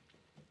cupbearer.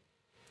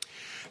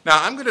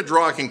 Now I'm going to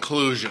draw a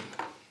conclusion.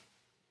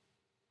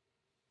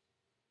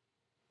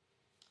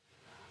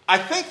 I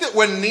think that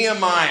when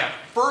Nehemiah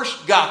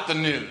first got the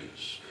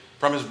news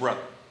from his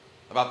brother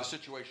about the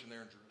situation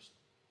there in Jerusalem,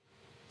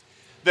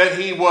 that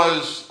he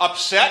was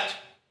upset,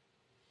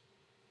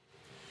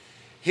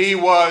 he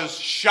was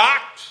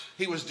shocked,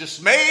 he was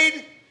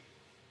dismayed,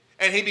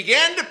 and he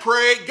began to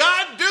pray,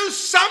 God, do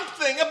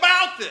something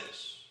about this.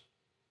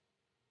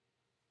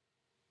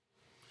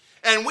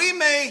 And we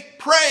may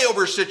pray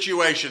over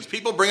situations.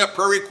 People bring up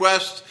prayer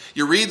requests.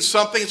 You read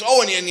something.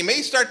 And you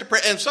may start to pray.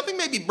 And something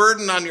may be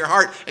burdened on your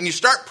heart. And you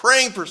start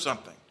praying for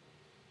something.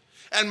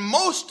 And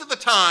most of the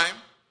time,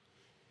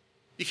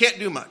 you can't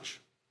do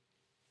much.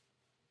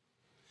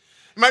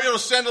 You might be able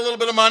to send a little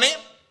bit of money.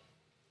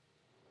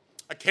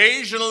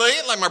 Occasionally,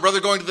 like my brother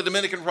going to the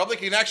Dominican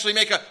Republic, you can actually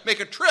make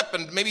a trip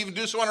and maybe even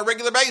do so on a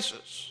regular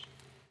basis.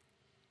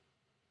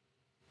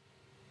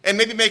 And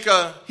maybe make,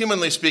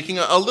 humanly speaking,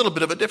 a little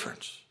bit of a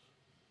difference.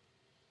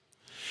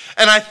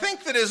 And I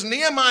think that as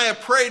Nehemiah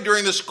prayed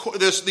during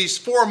these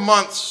 4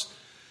 months,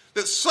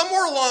 that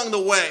somewhere along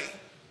the way,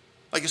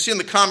 like you see in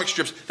the comic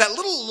strips, that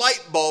little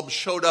light bulb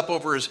showed up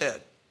over his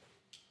head.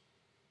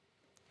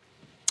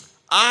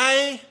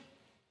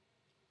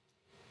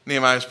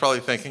 Nehemiah's probably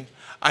thinking,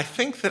 I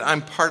think that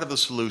I'm part of the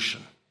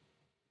solution.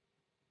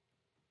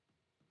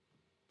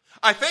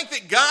 I think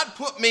that God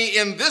put me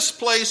in this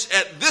place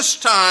at this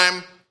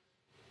time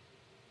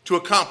to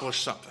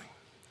accomplish something.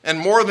 And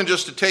more than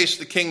just to taste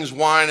the king's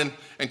wine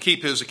and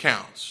keep his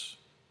accounts.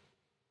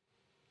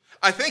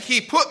 I think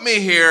he put me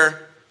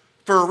here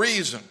for a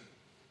reason.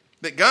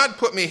 That God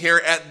put me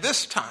here at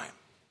this time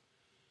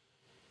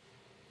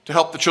to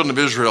help the children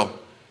of Israel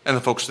and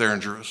the folks there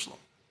in Jerusalem.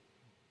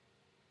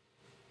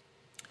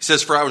 He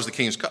says, for I was the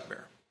king's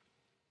cupbearer.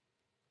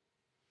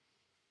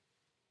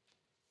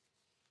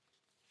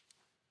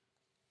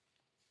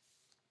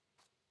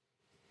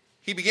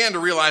 He began to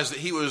realize that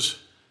he was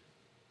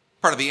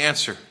part of the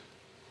answer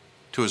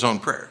to his own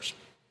prayers.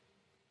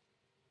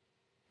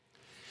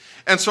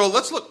 And so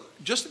let's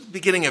look just at the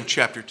beginning of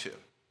chapter 2.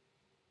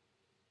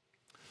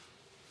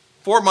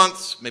 4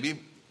 months, maybe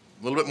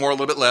a little bit more, a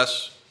little bit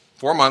less.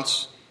 4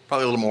 months,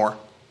 probably a little more,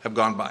 have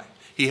gone by.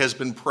 He has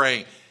been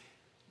praying.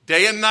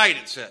 Day and night,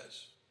 it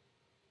says.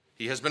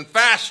 He has been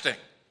fasting.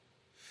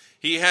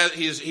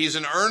 He's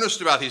in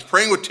earnest about it. He's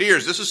praying with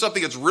tears. This is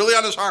something that's really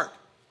on his heart.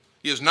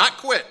 He has not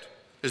quit.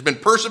 There's been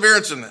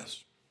perseverance in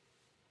this.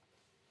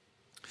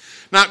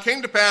 Now, it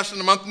came to pass in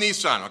the month of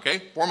Nisan,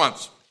 4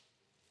 months,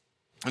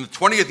 in the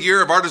 20th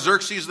year of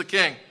Artaxerxes the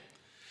king,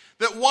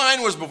 that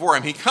wine was before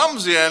him. He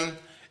comes in,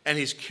 and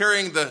he's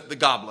carrying the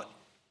goblet.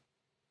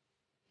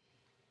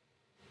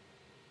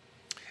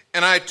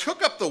 And I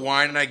took up the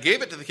wine, and I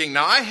gave it to the king.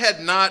 Now, I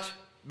had not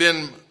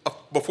been,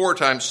 before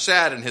time,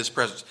 sad in his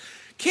presence.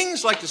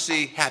 Kings like to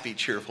see happy,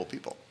 cheerful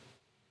people.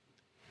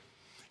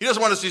 He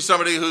doesn't want to see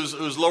somebody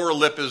whose lower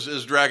lip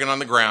is dragging on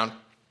the ground.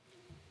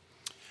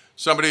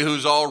 Somebody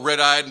who's all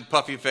red-eyed and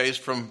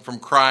puffy-faced from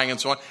crying and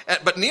so on.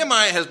 But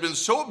Nehemiah has been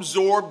so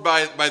absorbed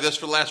by this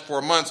for the last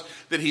 4 months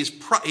that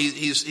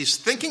he's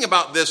thinking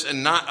about this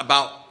and not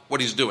about what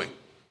he's doing.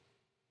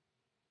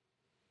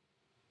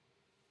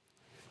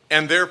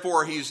 And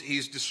therefore,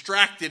 he's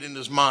distracted in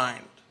his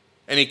mind.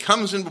 And he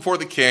comes in before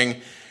the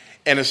king,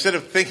 and instead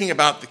of thinking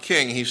about the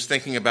king, he's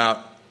thinking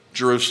about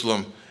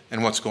Jerusalem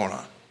and what's going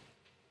on.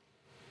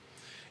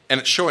 And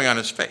it's showing on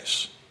his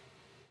face.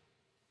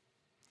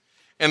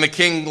 And the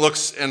king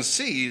looks and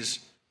sees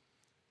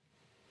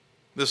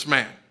this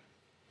man.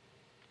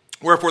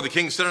 Wherefore the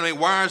king said unto me,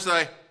 why is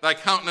thy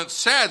countenance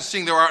sad,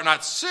 seeing thou art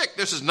not sick?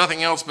 This is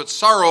nothing else but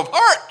sorrow of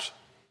heart.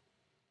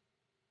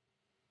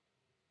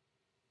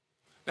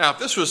 Now, if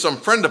this was some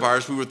friend of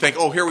ours, we would think,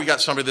 here we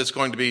got somebody that's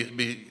going to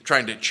be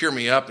trying to cheer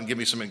me up and give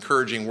me some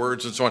encouraging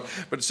words and so on.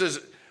 But it says,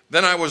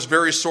 then I was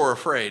very sore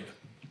afraid.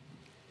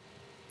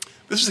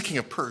 This is the king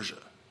of Persia,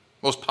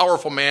 most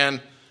powerful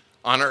man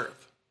on earth.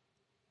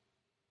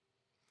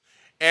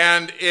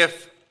 And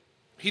if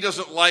he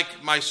doesn't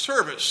like my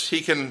service, he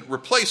can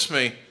replace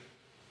me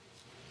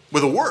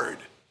with a word.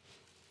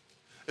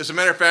 As a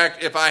matter of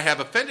fact, if I have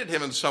offended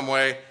him in some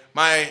way,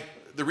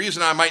 the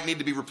reason I might need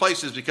to be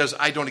replaced is because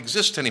I don't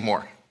exist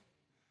anymore.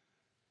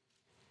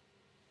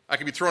 I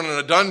could be thrown in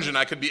a dungeon,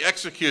 I could be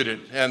executed,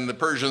 and the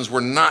Persians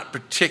were not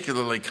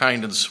particularly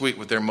kind and sweet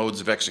with their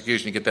modes of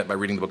execution. You get that by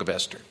reading the book of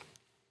Esther.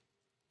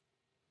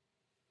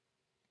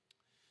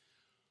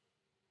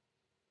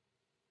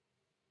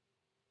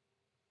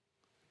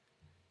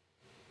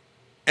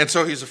 And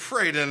so he's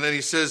afraid, and then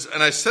he says,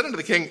 and I said unto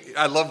the king,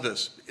 I love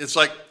this. It's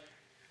like,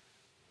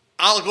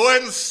 I'll go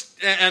ahead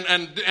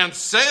and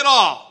say it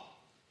all.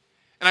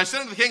 And I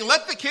said unto the king,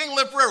 let the king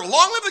live forever.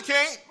 Long live the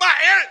king.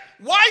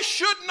 Why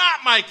should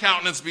not my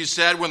countenance be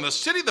sad when the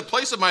city, the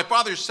place of my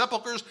father's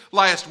sepulchres,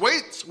 lieth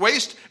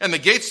waste, and the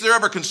gates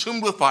thereof are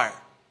consumed with fire?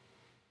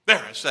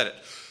 There, I said it.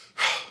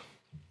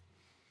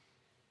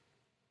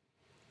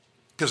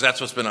 Because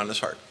that's what's been on his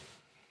heart.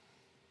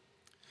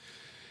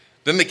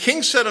 Then the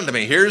king said unto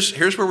me,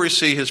 here's where we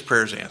see his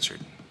prayers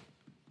answered.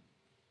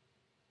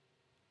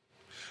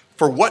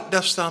 For what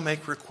dost thou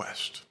make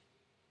request?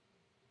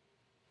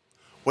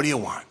 What do you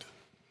want?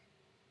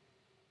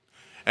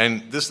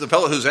 And the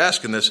fellow who's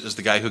asking this is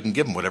the guy who can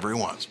give him whatever he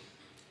wants.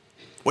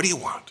 What do you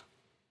want?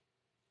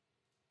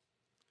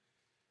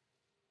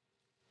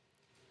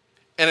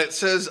 And it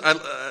says,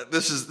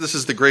 this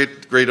is the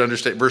great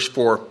understatement, verse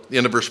 4, the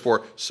end of verse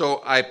 4.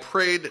 So I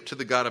prayed to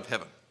the God of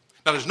heaven.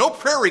 Now there's no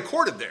prayer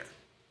recorded there.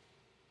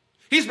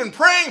 He's been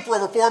praying for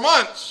over 4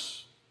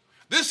 months.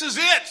 This is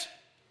it.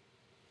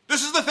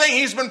 This is the thing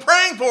he's been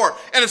praying for.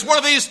 And it's one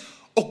of these,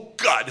 oh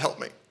God, help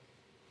me.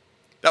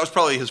 That was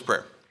probably his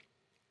prayer.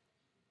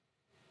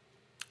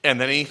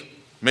 And then he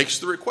makes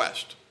the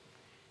request.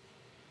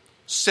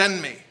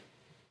 Send me.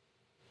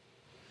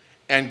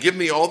 and give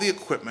me all the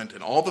equipment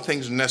and all the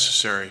things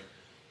necessary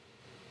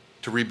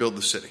to rebuild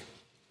the city.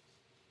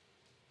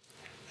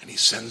 And he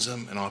sends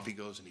him, and off he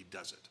goes, and he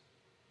does it.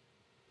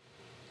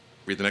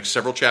 Read the next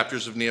several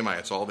chapters of Nehemiah.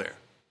 It's all there.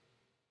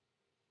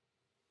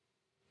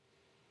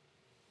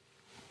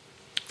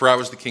 For I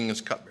was the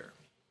king's cupbearer.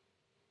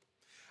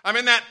 I'm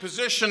in that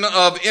position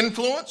of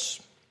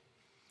influence.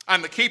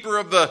 I'm the keeper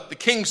of the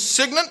king's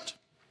signet.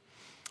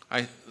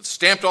 I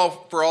stamped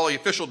for all the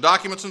official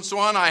documents and so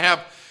on.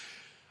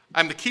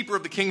 I'm the keeper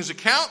of the king's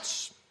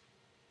accounts.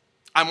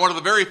 I'm one of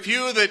the very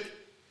few that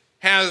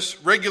has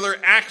regular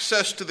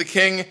access to the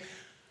king.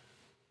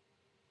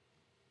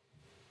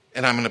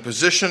 And I'm in a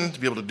position to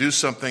be able to do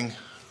something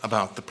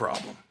about the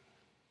problem.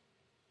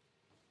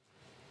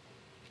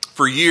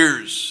 For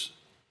years,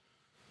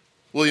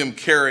 William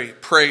Carey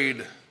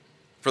prayed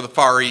for the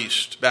Far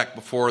East, back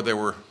before there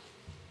were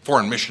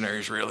foreign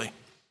missionaries, really.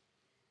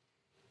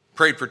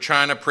 Prayed for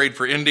China, prayed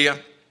for India.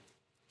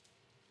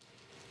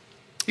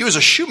 He was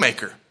a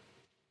shoemaker.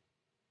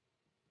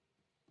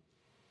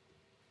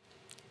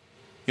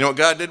 You know what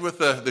God did with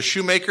the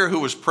shoemaker who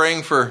was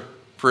praying for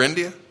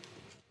India?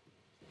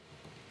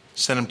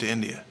 Sent him to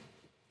India.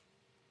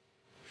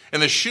 And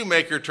the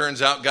shoemaker,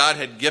 turns out, God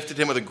had gifted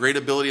him with a great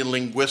ability in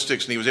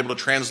linguistics, and he was able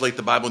to translate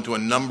the Bible into a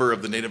number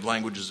of the native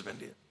languages of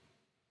India.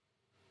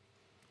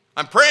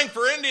 I'm praying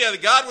for India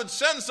that God would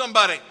send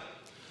somebody.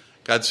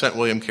 God sent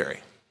William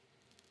Carey.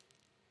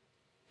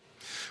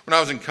 When I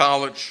was in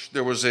college,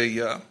 there was a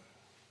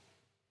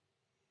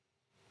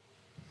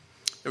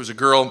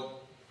girl who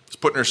was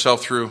putting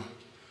herself through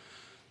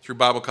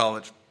Bible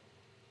college.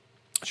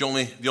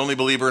 She's the only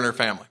believer in her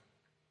family.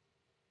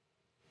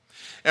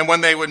 And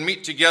when they would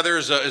meet together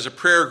as a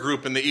prayer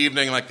group in the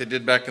evening, like they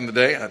did back in the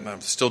day, I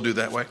still do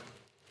that way.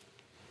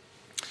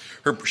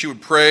 She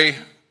would pray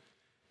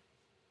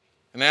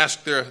and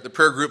ask the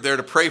prayer group there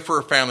to pray for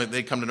her family that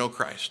they'd come to know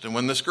Christ. And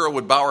when this girl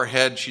would bow her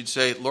head, she'd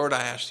say, Lord,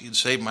 I ask you to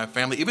save my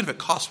family. Even if it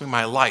costs me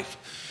my life,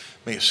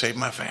 may you save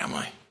my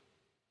family.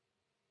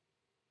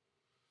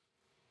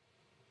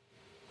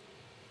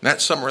 And that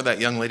summer,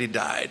 that young lady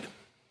died.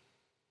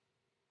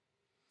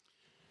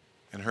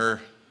 And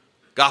her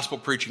gospel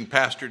preaching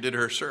pastor did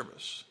her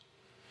service.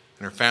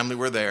 And her family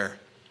were there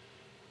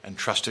and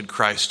trusted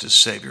Christ as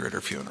Savior at her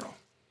funeral.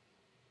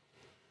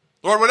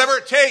 Lord, whatever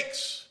it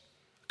takes,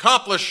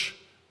 accomplish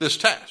this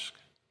task.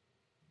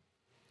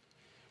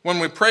 When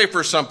we pray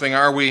for something,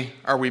 are we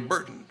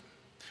burdened?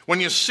 When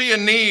you see a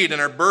need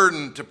and are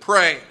burdened to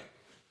pray,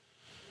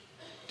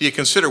 do you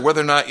consider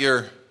whether or not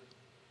you're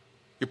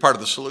part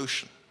of the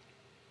solution?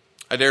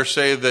 I dare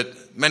say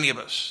that many of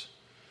us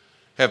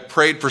have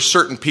prayed for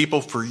certain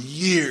people for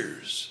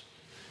years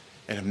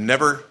and have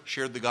never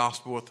shared the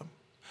gospel with them,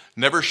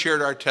 never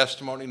shared our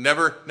testimony,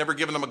 never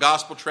given them a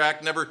gospel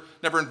tract, never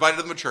invited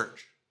them to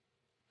church.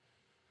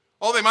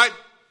 Oh, they might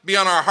be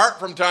on our heart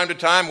from time to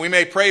time. We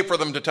may pray for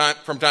them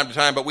from time to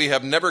time, but we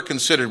have never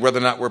considered whether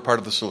or not we're part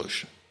of the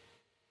solution.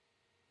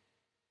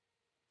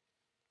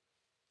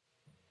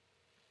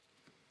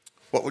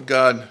 What would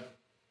God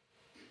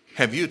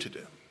have you to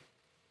do?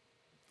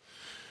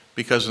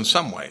 Because in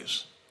some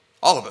ways,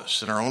 all of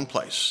us in our own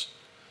place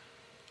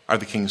are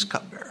the king's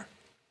cupbearer.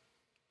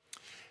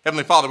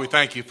 Heavenly Father, we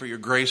thank you for your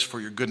grace, for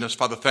your goodness.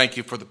 Father, thank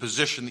you for the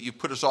position that you've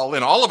put us all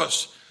in. All of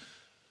us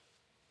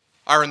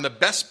are in the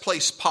best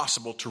place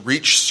possible to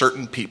reach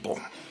certain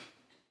people.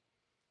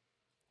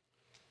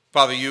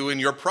 Father, you in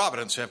your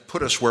providence have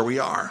put us where we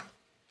are.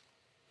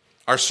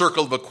 Our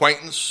circle of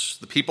acquaintance,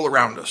 the people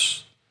around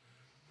us.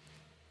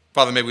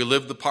 Father, may we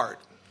live the part.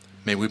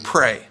 May we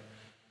pray.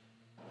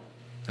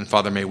 And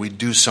Father, may we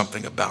do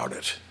something about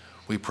it.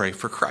 We pray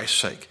for Christ's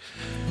sake.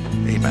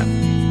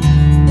 Amen.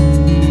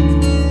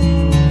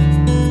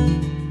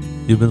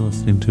 You've been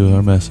listening to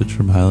our message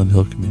from Highland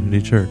Hill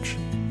Community Church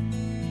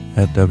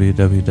at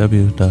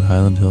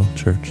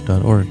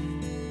www.highlandhillchurch.org.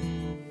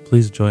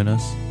 Please join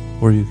us,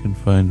 where you can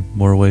find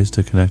more ways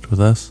to connect with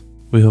us.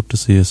 We hope to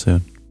see you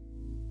soon.